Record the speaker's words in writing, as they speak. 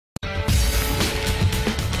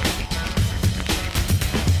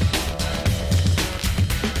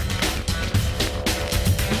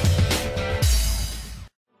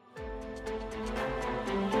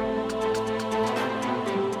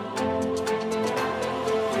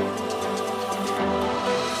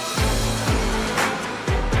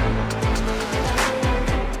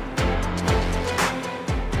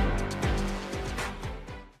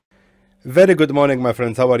Very good morning, my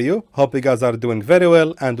friends. How are you? Hope you guys are doing very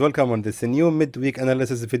well, and welcome on this new midweek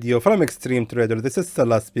analysis video from Extreme Trader. This is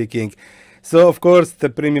Salah speaking. So of course the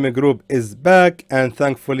premium group is back, and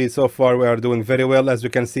thankfully so far we are doing very well. As you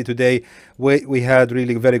can see today, we had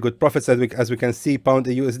really very good profits. As we can see, pound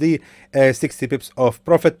USD 60 pips of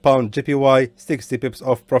profit, pound JPY 60 pips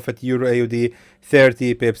of profit, euro AUD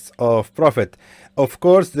 30 pips of profit. Of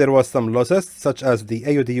course there was some losses, such as the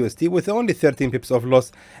AUD USD with only 13 pips of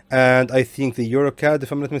loss, and I think the euro CAD,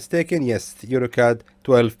 if I'm not mistaken, yes, the euro CAD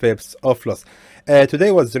 12 pips of loss.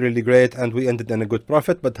 Today was really great and we ended in a good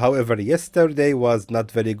profit, but however yesterday was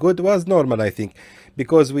not very good, was normal I think,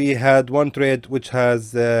 because we had one trade which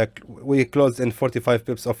has we closed in 45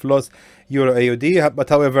 pips of loss, euro AUD, but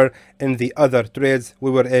however in the other trades we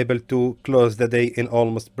were able to close the day in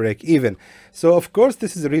almost break even. So of course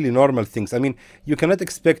this is really normal things. I mean, you cannot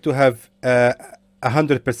expect to have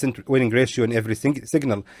 100% winning ratio in every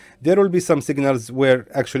signal. There will be some signals where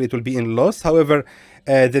actually it will be in loss. However,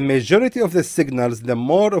 the majority of the signals, the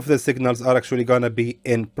more of the signals are actually gonna be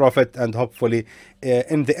in profit, and hopefully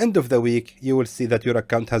in the end of the week you will see that your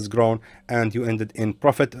account has grown and you ended in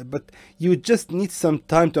profit. But you just need some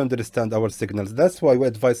time to understand our signals. That's why we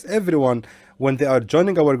advise everyone when they are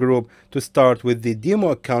joining our group to start with the demo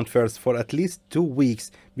account first for at least 2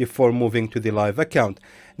 weeks before moving to the live account.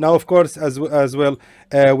 Now of course as well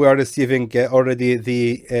we are receiving already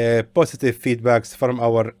the positive feedbacks from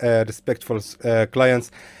our respectful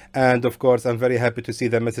clients, and of course I'm very happy to see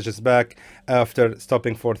the messages back after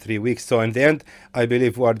stopping for 3 weeks. So in the end I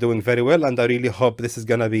believe we are doing very well, and I really hope this is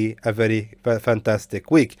gonna be a very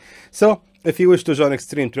fantastic week. So if you wish to join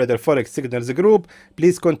Extreme Trader Forex Signals group,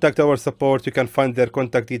 please contact our support. You can find their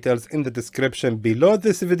contact details in the description below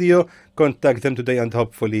this video. Contact them today and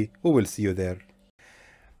hopefully we will see you there.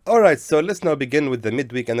 Alright, so let's now begin with the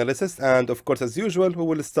midweek analysis, and of course as usual we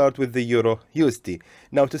will start with the euro USD.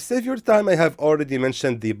 Now to save your time, I have already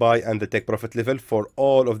mentioned the buy and the take profit level for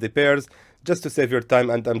all of the pairs, just to save your time,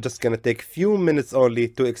 and I'm just gonna take few minutes only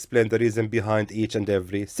to explain the reason behind each and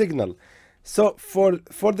every signal. So for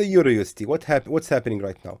the euro USD, what's happening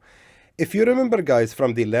right now? If you remember guys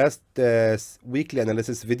from the last weekly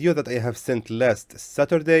analysis video that I have sent last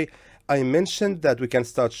Saturday, I mentioned that we can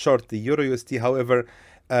start short the euro USD. However,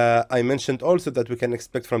 I mentioned also that we can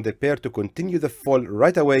expect from the pair to continue the fall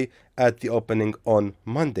right away at the opening on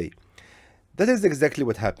Monday. That is exactly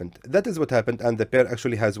what happened. That is what happened, and the pair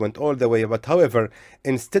actually has went all the way. But however,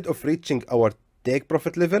 instead of reaching our take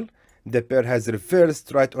profit level, the pair has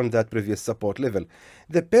reversed right on that previous support level.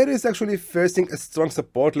 The pair is actually facing a strong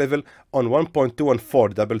support level on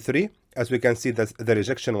 1.21433. As we can see, that the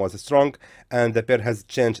rejection was strong and the pair has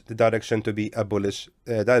changed the direction to be a bullish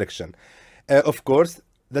direction. Of course,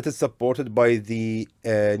 that is supported by the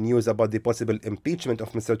news about the possible impeachment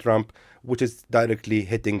of Mr. Trump, which is directly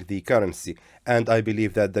hitting the currency. And I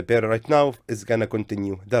believe that the pair right now is gonna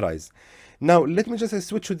continue the rise. Now, let me just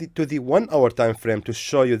switch to the 1 hour time frame to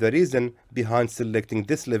show you the reason behind selecting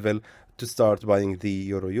this level to start buying the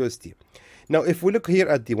euro USD. Now, if we look here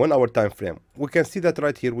at the 1 hour time frame, we can see that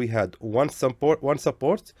right here we had one support,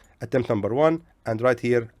 attempt number 1, and right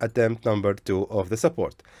here attempt number 2 of the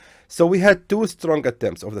support. So we had 2 strong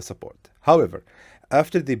attempts of the support. However,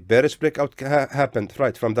 after the bearish breakout happened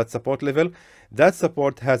right from that support level, that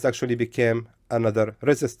support has actually become another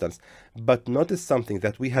resistance. But notice something,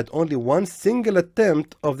 that we had only one single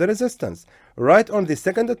attempt of the resistance. Right on the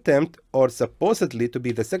second attempt, or supposedly to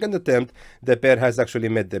be the second attempt, the pair has actually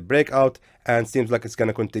made the breakout and seems like it's going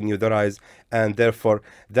to continue the rise, and therefore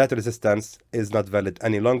that resistance is not valid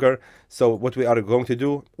any longer. So what we are going to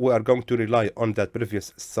do, we are going to rely on that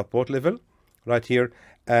previous support level right here,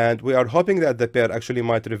 and we are hoping that the pair actually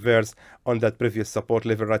might reverse on that previous support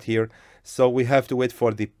level right here. So we have to wait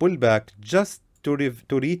for the pullback just to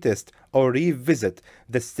retest or revisit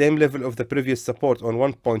the same level of the previous support on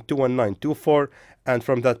 1.21924, and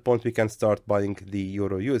from that point we can start buying the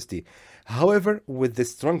euro USD. However, with the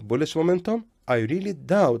strong bullish momentum, I really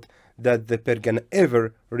doubt that the pair can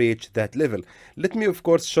ever reach that level. Let me of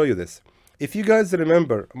course show you this. If you guys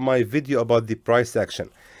remember my video about the price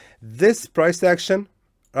action, this price action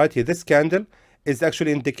right here, this candle is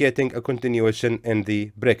actually indicating a continuation in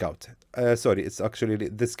the breakout. Sorry, it's actually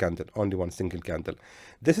this candle, only one single candle.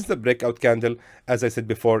 This is the breakout candle. As I said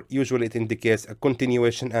before, usually it indicates a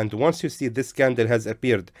continuation, and once you see this candle has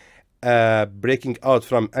appeared breaking out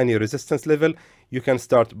from any resistance level, you can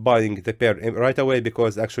start buying the pair right away,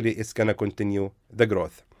 because actually it's gonna continue the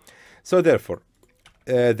growth. So therefore,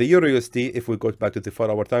 the euro USD, if we go back to the 4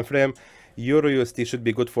 hour time frame, euro USD should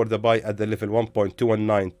be good for the buy at the level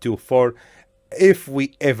 1.21924. If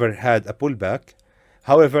we ever had a pullback,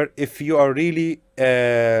 However, if you are really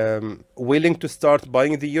willing to start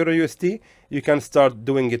buying the Euro USD, you can start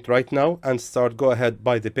doing it right now and go ahead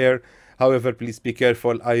buy the pair. However, please be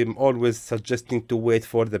careful. I am always suggesting to wait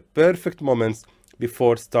for the perfect moments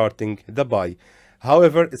before starting the buy.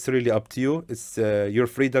 However, it's really up to you. It's your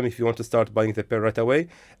freedom if you want to start buying the pair right away.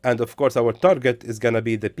 And of course, our target is going to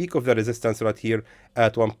be the peak of the resistance right here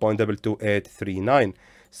at 1.22839.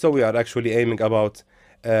 So we are actually aiming about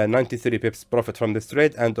 93 pips profit from this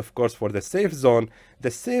trade. And of course, for the safe zone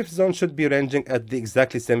should be ranging at the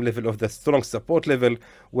exactly same level of the strong support level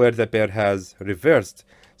where the pair has reversed.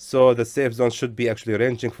 So the safe zone should be actually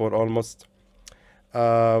ranging for almost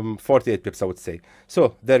 48 pips, I would say.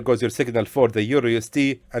 So there goes your signal for the Euro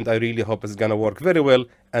USD, and I really hope it's gonna work very well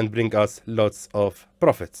and bring us lots of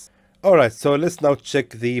profits. Alright, so let's now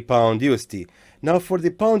check the Pound USD. Now for the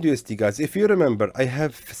Pound USD, guys, if you remember, I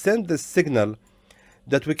have sent the signal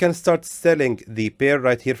that we can start selling the pair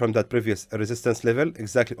right here from that previous resistance level,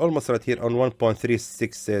 exactly almost right here on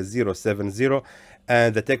 1.36070,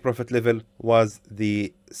 and the take profit level was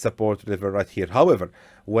the support level right here. However,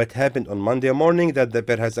 what happened on Monday morning, that the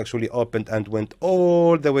pair has actually opened and went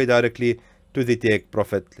all the way directly to the take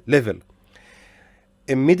profit level.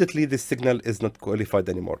 Immediately this signal is not qualified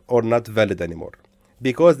anymore or not valid anymore,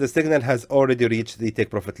 because the signal has already reached the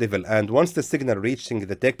take profit level. And once the signal reaching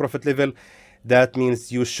the take profit level, that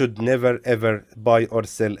means you should never ever buy or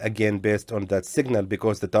sell again based on that signal,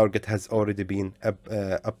 because the target has already been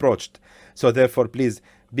approached. So therefore, please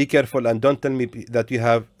be careful and don't tell me that you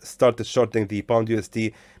have started shorting the Pound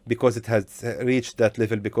USD because it has reached that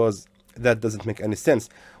level, because that doesn't make any sense.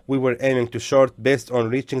 We were aiming to short based on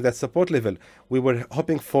reaching that support level. We were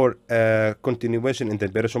hoping for a continuation in the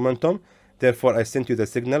bearish momentum. Therefore, I sent you the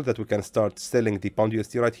signal that we can start selling the Pound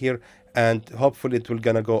USD right here, and hopefully it will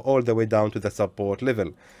gonna go all the way down to the support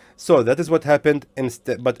level. So that is what happened.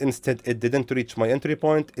 But instead it didn't reach my entry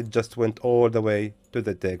point. It just went all the way to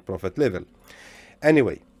the take profit level.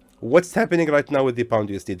 Anyway, what's happening right now with the Pound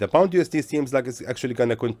USD? The Pound USD seems like it's actually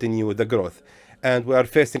gonna continue the growth, and we are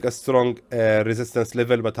facing a strong resistance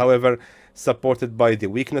level, but however, supported by the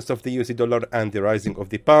weakness of the USD dollar and the rising of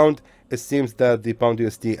the pound, it seems that the Pound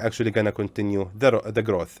USD actually gonna continue the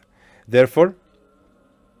growth. Therefore,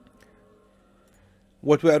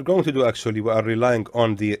 what we are going to do, actually, we are relying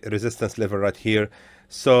on the resistance level right here.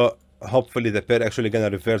 So hopefully the pair actually gonna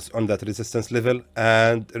reverse on that resistance level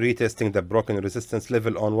and retesting the broken resistance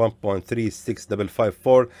level on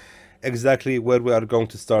 1.36554, exactly where we are going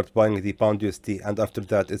to start buying the Pound USD, and after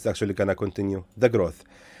that it's actually gonna continue the growth.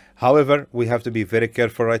 However, we have to be very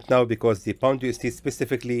careful right now, because the Pound USD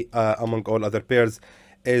specifically among all other pairs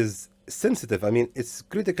is sensitive. I mean, it's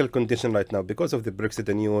critical condition right now because of the Brexit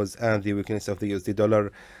news and the weakness of the USD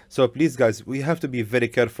dollar. So please, guys, we have to be very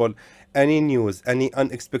careful. Any news, any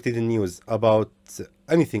unexpected news about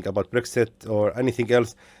anything about Brexit or anything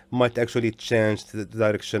else might actually change the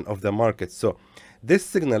direction of the market. So this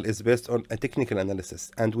signal is based on a technical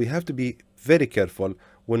analysis, and we have to be very careful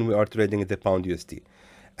when we are trading the Pound USD.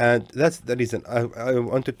 And that's the reason I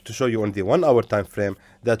wanted to show you on the 1 hour time frame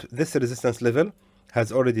that this resistance level has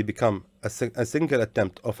already become a single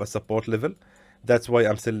attempt of a support level. That's why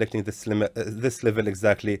I'm selecting this level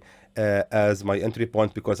exactly as my entry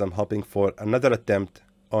point, because I'm hoping for another attempt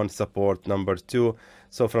on support number 2.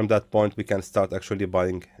 So from that point we can start actually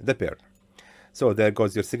buying the pair. So there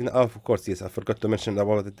goes your signal. Oh, of course, yes, I forgot to mention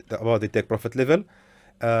about the take profit level.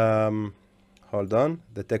 Hold on,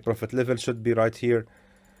 the take profit level should be right here.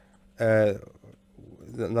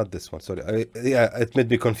 Not this one, sorry. Yeah, it made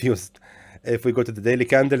me confused. If we go to the daily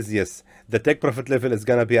candles, yes, the take profit level is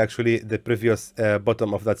gonna be actually the previous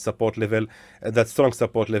bottom of that support level, that strong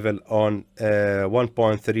support level on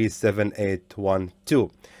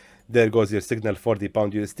 1.37812. There goes your signal for the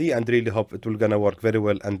Pound USD, and really hope it will gonna work very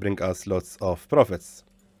well and bring us lots of profits.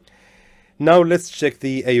 Now let's check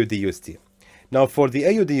the AUD USD. Now for the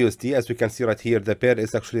AUD USD, as we can see right here, the pair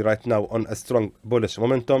is actually right now on a strong bullish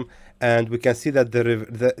momentum, and we can see that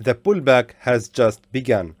the pullback has just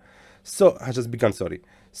begun. So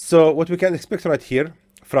what we can expect right here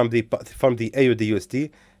from the AUD USD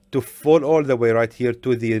to fall all the way right here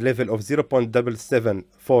to the level of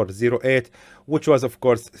 0.77408, which was of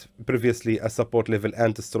course previously a support level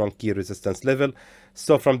and a strong key resistance level.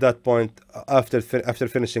 So from that point, after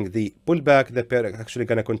finishing the pullback, the pair actually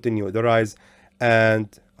gonna continue the rise, and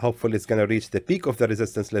hopefully it's gonna reach the peak of the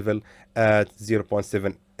resistance level at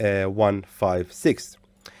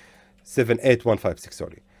 0.78156,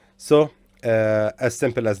 sorry. So as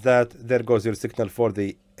simple as that, there goes your signal for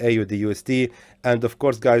the AUD USD. And of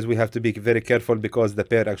course, guys, we have to be very careful, because the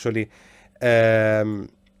pair actually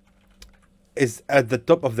is at the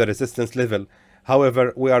top of the resistance level.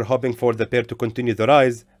 However, we are hoping for the pair to continue the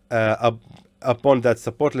rise upon that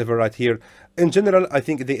support level right here. In general, I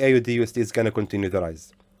think the AUD USD is going to continue the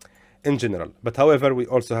rise in general. But however, we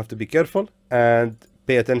also have to be careful and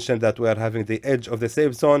pay attention that we are having the edge of the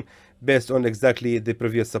safe zone based on exactly the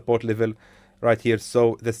previous support level right here.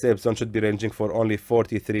 So the safe zone should be ranging for only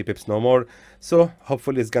 43 pips, no more. So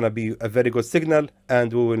hopefully it's going to be a very good signal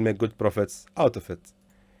and we will make good profits out of it.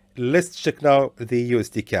 Let's check now the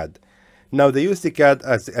USD CAD. Now the USD CAD,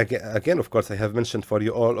 as again, of course, I have mentioned for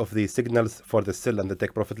you all of the signals for the sell and the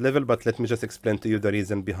take profit level, but let me just explain to you the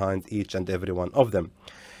reason behind each and every one of them.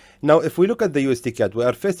 Now, if we look at the USD CAD, we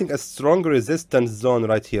are facing a strong resistance zone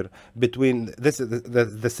right here between this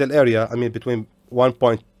the sell area, I mean between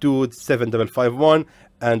 1.27551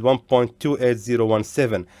 and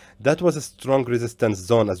 1.28017. That was a strong resistance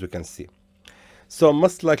zone, as we can see. So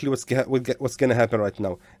most likely what's going to happen right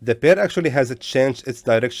now, the pair actually has changed its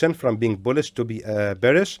direction from being bullish to be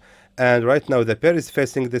bearish, and right now the pair is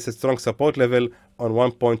facing this strong support level on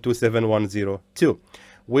 1.27102.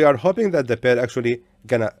 We are hoping that the pair actually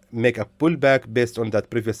gonna make a pullback based on that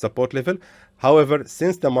previous support level. However,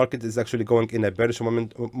 since the market is actually going in a bearish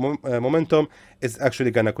momentum, it's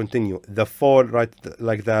actually gonna continue the fall right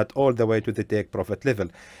like that all the way to the take profit level.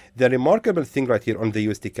 The remarkable thing right here on the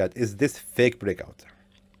USD CAD is this fake breakout.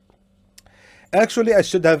 Actually, I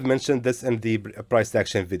should have mentioned this in the price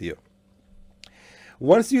action video.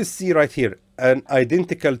 Once you see right here an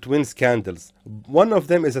identical twins candles, one of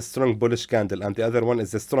them is a strong bullish candle and the other one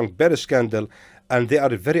is a strong bearish candle, and they are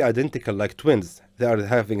very identical like twins. They are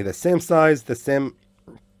having the same size, the same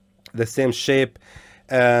shape,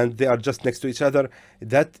 and they are just next to each other.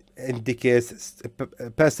 That indicates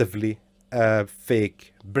passively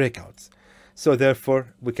fake breakouts. So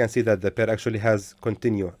therefore, we can see that the pair actually has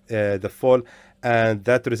continued the fall, and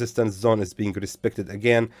that resistance zone is being respected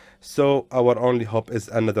again. So our only hope is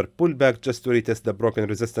another pullback just to retest the broken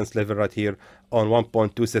resistance level right here on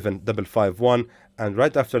 1.27551, and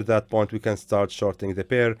right after that point we can start shorting the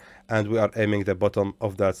pair, and we are aiming the bottom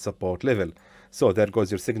of that support level. So there goes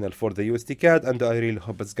your signal for the USD CAD, and I really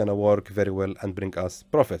hope it's gonna work very well and bring us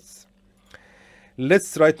profits.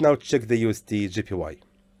 Let's right now check the USD JPY.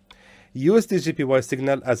 USD JPY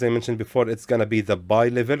signal, as I mentioned before, it's gonna be the buy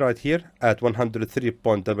level right here at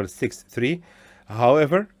 103.663.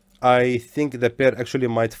 However, I think the pair actually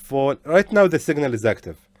might fall. Right now the signal is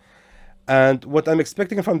active, and what I'm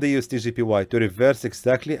expecting from the USD JPY to reverse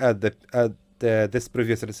exactly at this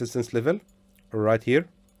previous resistance level right here,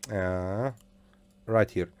 that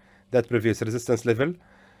previous resistance level.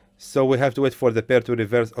 So we have to wait for the pair to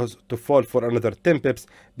reverse, to fall for another 10 pips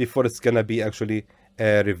before it's gonna be actually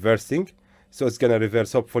reversing. So it's gonna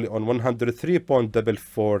reverse hopefully on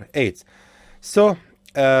 103.448. So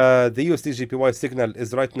the USD JPY signal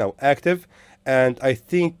is right now active, and I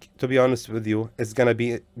think, to be honest with you, it's gonna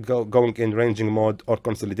be going in ranging mode or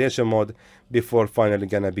consolidation mode before finally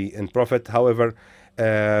gonna be in profit. However,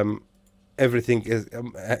 everything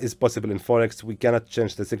is possible in Forex. We cannot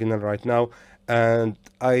change the signal right now, and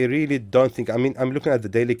I really don't think, I mean, I'm looking at the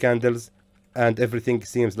daily candles and everything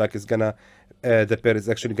seems like it's gonna the pair is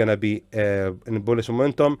actually gonna be in bullish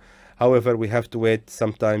momentum. However, we have to wait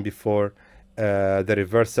some time before the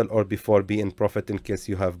reversal or before being in profit in case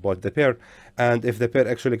you have bought the pair. And if the pair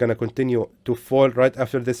actually gonna continue to fall right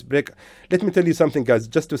after this break, let me tell you something, guys,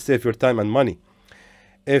 just to save your time and money.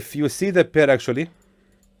 If you see the pair actually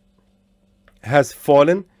has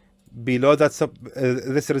fallen below that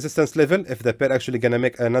this resistance level, if the pair actually gonna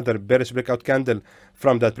make another bearish breakout candle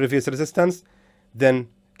from that previous resistance, then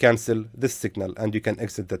cancel this signal and you can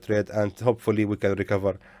exit the trade, and hopefully we can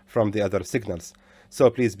recover from the other signals. So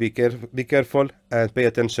please be careful and pay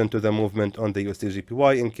attention to the movement on the USD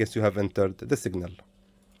JPY in case you have entered the signal.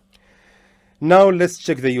 Now let's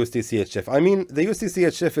check the USD CHF. I mean, the USD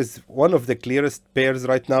CHF is one of the clearest pairs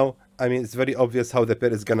right now. I mean, it's very obvious how the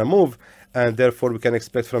pair is gonna move, and therefore we can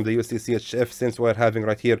expect from the USD CHF, since we're having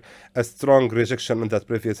right here a strong rejection on that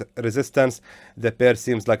previous resistance, the pair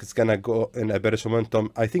seems like it's gonna go in a bearish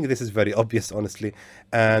momentum. I think this is very obvious, honestly,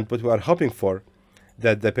 and what we are hoping for,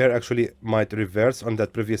 that the pair actually might reverse on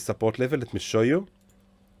that previous support level. Let me show you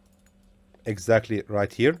exactly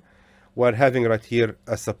right here. We're having right here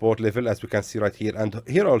a support level, as we can see right here, and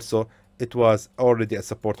here also it was already a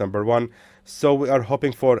support number 1. So we are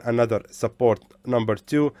hoping for another support number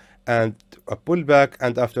 2 and a pullback,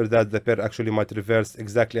 and after that the pair actually might reverse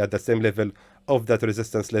exactly at the same level of that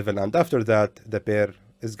resistance level, and after that the pair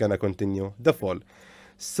is gonna continue the fall.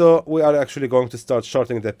 So we are actually going to start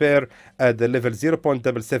shorting the pair at the level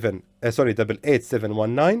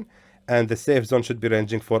 0.8719, and the safe zone should be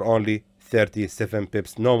ranging for only 37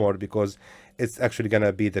 pips, no more, because it's actually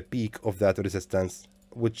gonna be the peak of that resistance,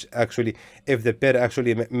 which actually, if the pair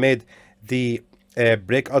actually made the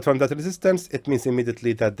breakout from that resistance, it means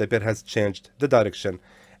immediately that the pair has changed the direction,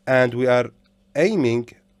 and we are aiming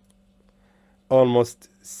almost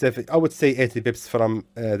 7, I would say 80 pips from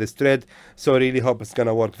this trade. So I really hope it's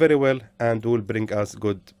gonna work very well and will bring us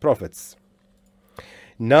good profits.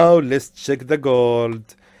 Now let's check the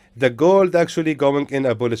gold. The gold actually going in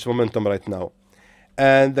a bullish momentum right now,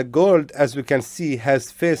 and the gold, as we can see,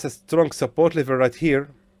 has faced a strong support level right here,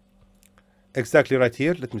 exactly right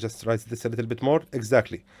here. Let me just write this a little bit more.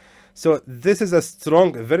 Exactly. So this is a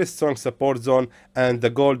strong, very strong support zone, and the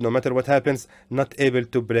gold, no matter what happens, not able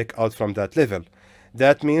to break out from that level.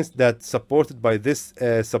 That means that supported by this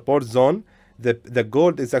support zone, the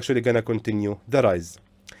gold is actually going to continue the rise.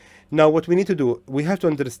 Now what we need to do, we have to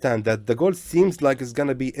understand that the gold seems like it's going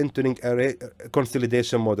to be entering a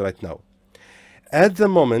consolidation mode right now. At the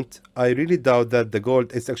moment, I really doubt that the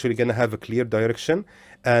gold is actually going to have a clear direction,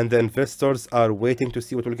 and the investors are waiting to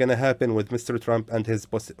see what will going to happen with Mr. Trump and his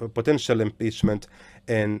potential impeachment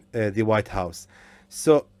in the White House.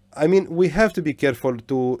 So, I mean, we have to be careful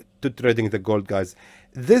to trading the gold, guys.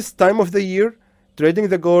 This time of the year, trading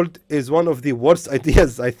the gold is one of the worst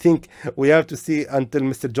ideas. I think we have to see until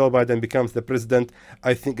Mr. Joe Biden becomes the president.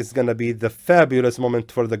 I think it's going to be the fabulous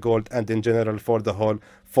moment for the gold and in general for the whole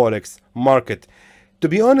Forex market. To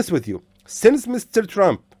be honest with you, since Mr.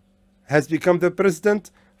 Trump has become the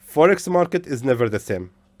president, Forex market is never the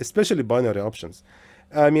same, especially binary options.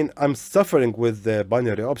 I mean, I'm suffering with the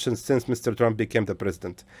binary options since Mr. Trump became the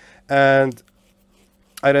president. And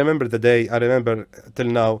I remember the day, I remember till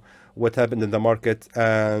now, what happened in the market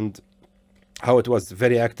and how it was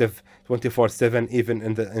very active 24/7, even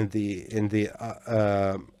in the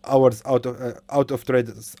hours out of trade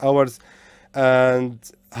hours, and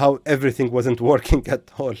how everything wasn't working at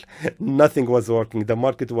all. Nothing was working. The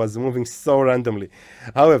market was moving so randomly.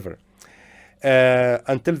 However,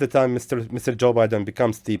 until the time Mr. Joe Biden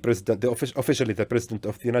becomes the president, officially the president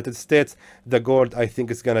of the United States, the gold, I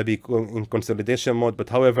think, is going to be in consolidation mode. But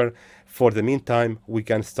however, for the meantime, we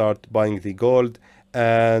can start buying the gold.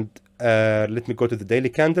 And let me go to the daily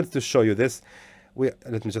candles to show you this.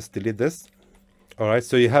 Let me just delete this. All right,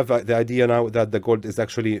 so you have the idea now that the gold is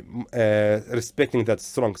actually respecting that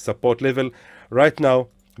strong support level right now.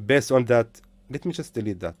 Based on that, let me just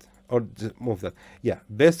delete that or move that. Yeah,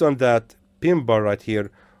 based on that pin bar right here,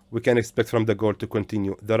 we can expect from the gold to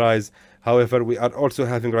continue the rise. However, we are also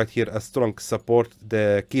having right here a strong support,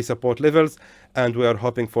 the key support levels, and we are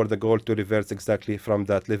hoping for the gold to reverse exactly from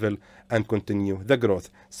that level and continue the growth.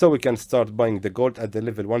 So we can start buying the gold at the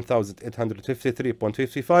level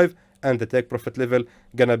 1853.55, and the take profit level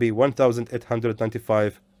gonna be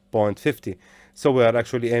 1895.50. So we are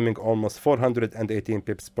actually aiming almost 418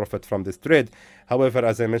 pips profit from this trade. However,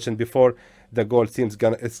 as I mentioned before, the gold seems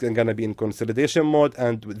it's gonna be in consolidation mode,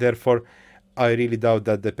 and therefore I really doubt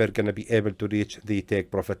that the pair gonna be able to reach the take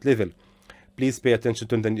profit level. Please pay attention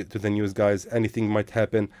to the news, guys. Anything might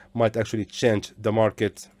happen, might actually change the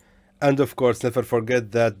market. And of course, never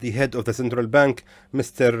forget that the head of the central bank,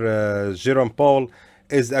 Mr. Jerome Powell,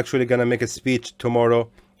 is actually gonna make a speech tomorrow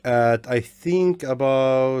at, I think,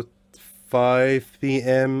 about 5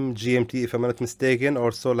 p.m. GMT, if I'm not mistaken,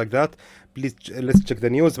 or so like that. Please, let's check the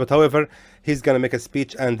news. But however, he's gonna make a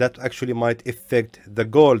speech, and that actually might affect the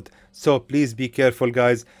gold. So please be careful,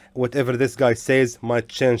 guys. Whatever this guy says might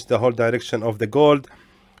change the whole direction of the gold.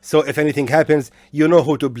 So if anything happens, you know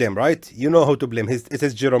who to blame, right? You know who to blame. It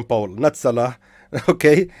is Jerome Powell, not Salah.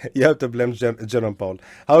 Okay, you have to blame Jerome Powell.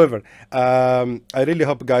 However, I really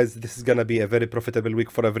hope, guys, this is gonna be a very profitable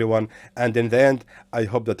week for everyone. And in the end, I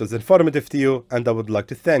hope that was informative to you, and I would like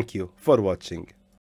to thank you for watching.